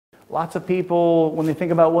Lots of people, when they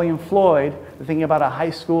think about William Floyd, they're thinking about a high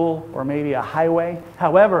school or maybe a highway.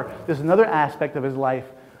 However, there's another aspect of his life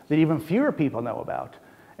that even fewer people know about,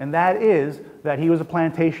 and that is that he was a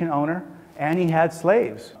plantation owner and he had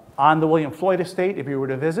slaves. On the William Floyd Estate, if you were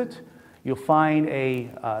to visit, you'll find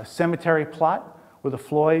a cemetery plot where the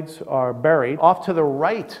Floyds are buried. Off to the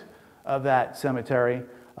right of that cemetery,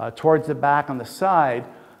 towards the back on the side,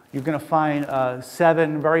 you're going to find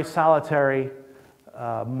 7 very solitary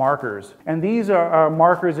markers. And these are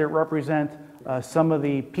markers that represent some of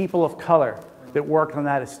the people of color that worked on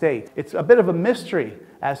that estate. It's a bit of a mystery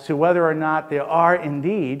as to whether or not there are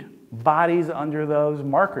indeed bodies under those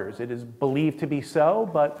markers. It is believed to be so,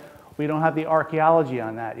 but we don't have the archaeology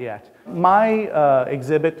on that yet. My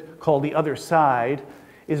exhibit, called The Other Side,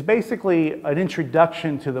 is basically an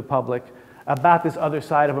introduction to the public about this other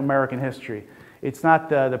side of American history. It's not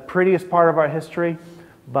the prettiest part of our history,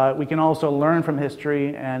 but we can also learn from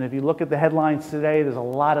history. And if you look at the headlines today, there's a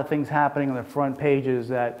lot of things happening on the front pages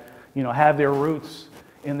that, you know, have their roots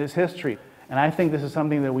in this history. And I think this is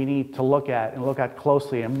something that we need to look at and look at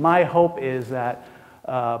closely. And my hope is that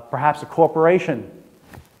perhaps a corporation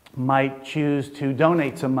might choose to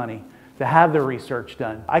donate some money to have the research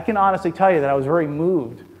done. I can honestly tell you that I was very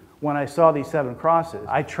moved when I saw these 7 crosses.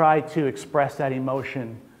 I tried to express that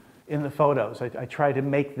emotion in the photos. I tried to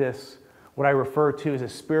make this what I refer to as a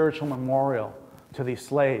spiritual memorial to these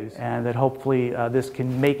slaves, and that hopefully this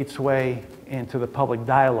can make its way into the public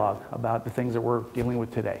dialogue about the things that we're dealing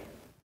with today.